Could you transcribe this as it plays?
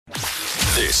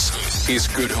This is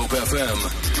Good Hope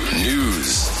FM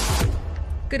News.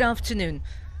 Good afternoon.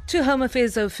 Two Home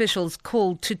Affairs officials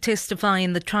called to testify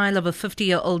in the trial of a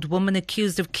 50-year-old woman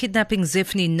accused of kidnapping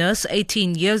Zephany Nurse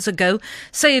 18 years ago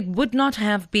say it would not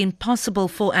have been possible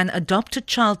for an adopted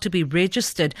child to be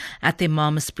registered at their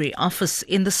Malmesbury office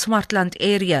in the Swartland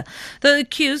area. The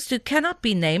accused, who cannot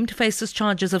be named, faces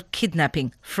charges of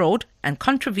kidnapping, fraud and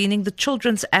contravening the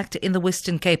Children's Act in the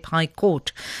Western Cape High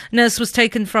Court. Nurse was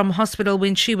taken from hospital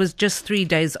when she was just 3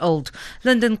 days old.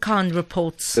 Lyndon Khan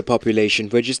reports. The population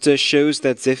register shows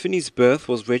that Zephany's birth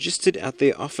was registered at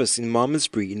their office in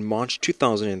Malmesbury in March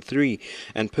 2003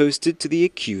 and posted to the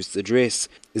accused's address.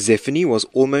 Zephany was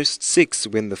almost 6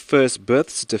 when the first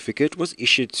birth certificate was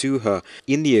issued to her.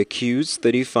 In the accused's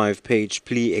 35-page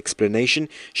plea explanation,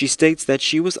 she states that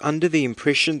she was under the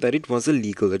impression that it was a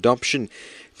legal adoption.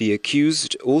 The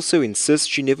accused also insists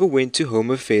she never went to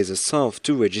Home Affairs herself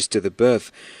to register the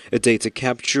birth. A data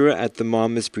capturer at the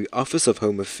Malmesbury office of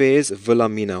Home Affairs,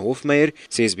 Wilhelmina Hofmeyer,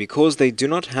 says because they do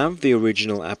not have the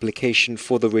original application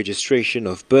for the registration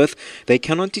of birth, they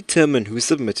cannot determine who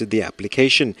submitted the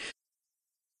application.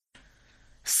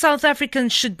 South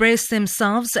Africans should brace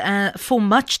themselves for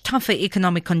much tougher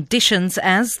economic conditions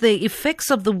as the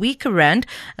effects of the weaker rand,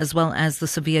 as well as the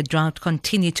severe drought,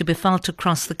 continue to be felt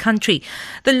across the country.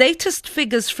 The latest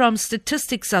figures from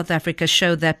Statistics South Africa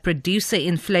show that producer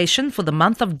inflation for the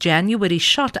month of January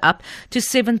shot up to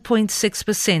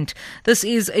 7.6%. This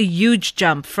is a huge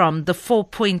jump from the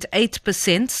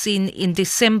 4.8% seen in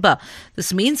December.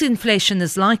 This means inflation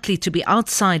is likely to be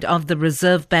outside of the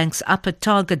Reserve Bank's upper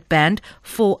target band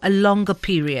for a longer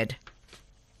period.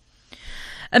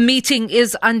 A meeting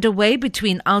is underway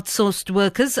between outsourced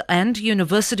workers and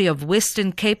University of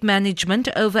Western Cape management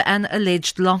over an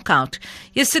alleged lockout.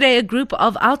 Yesterday, a group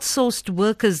of outsourced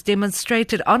workers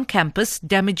demonstrated on campus,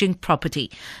 damaging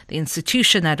property. The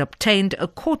institution had obtained a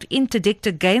court interdict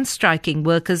against striking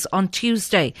workers on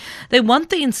Tuesday. They want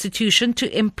the institution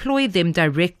to employ them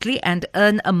directly and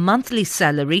earn a monthly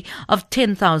salary of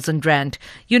 10,000 rand.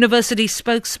 University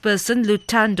spokesperson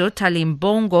Lutando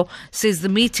Talimbongo says the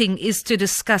meeting is to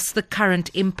discuss the current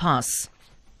impasse.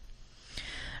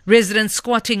 Residents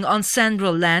squatting on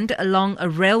Sanral land along a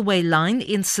railway line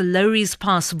in Salori's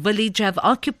Pass village have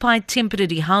occupied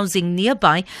temporary housing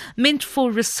nearby meant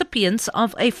for recipients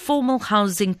of a formal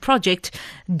housing project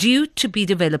due to be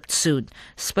developed soon.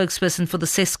 Spokesperson for the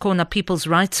Seskona People's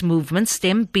Rights Movement,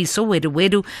 STEM, Biso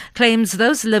Wedu, claims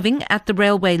those living at the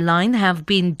railway line have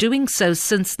been doing so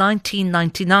since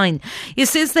 1999. He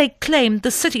says they claim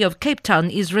the city of Cape Town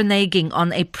is reneging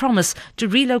on a promise to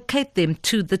relocate them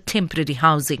to the temporary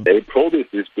housing. They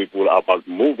promised these people about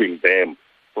moving them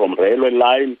from railway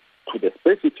line to the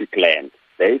specific land.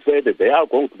 They said that they are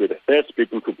going to be the first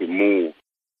people to be moved.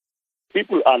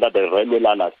 People under the railway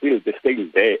line are still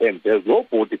staying there, and there's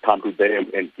nobody come to them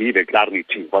and give a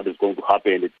clarity what is going to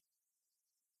happen.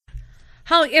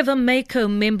 However, MACO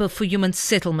member for Human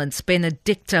Settlements,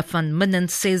 Benedicta van Minnen,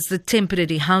 says the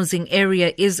temporary housing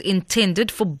area is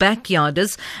intended for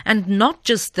backyarders and not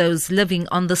just those living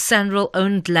on the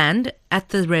Sanral-owned land at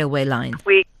the railway line.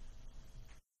 We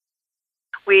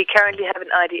currently have an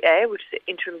IDA, which is the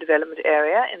Interim Development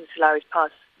Area in the Salori's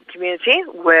Pass community,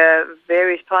 where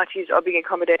various parties are being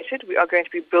accommodated. We are going to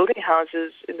be building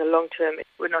houses in the long term.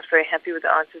 We're not very happy with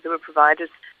the answers that were provided,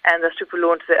 and thus took the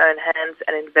law into their own hands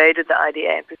and invaded the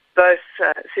IDA. Both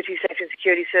City Safety and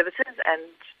Security Services and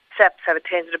SAPS have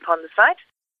attended upon the site.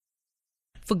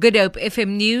 For Good Hope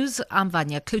FM News, I'm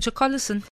Vanya Kluter-Collison.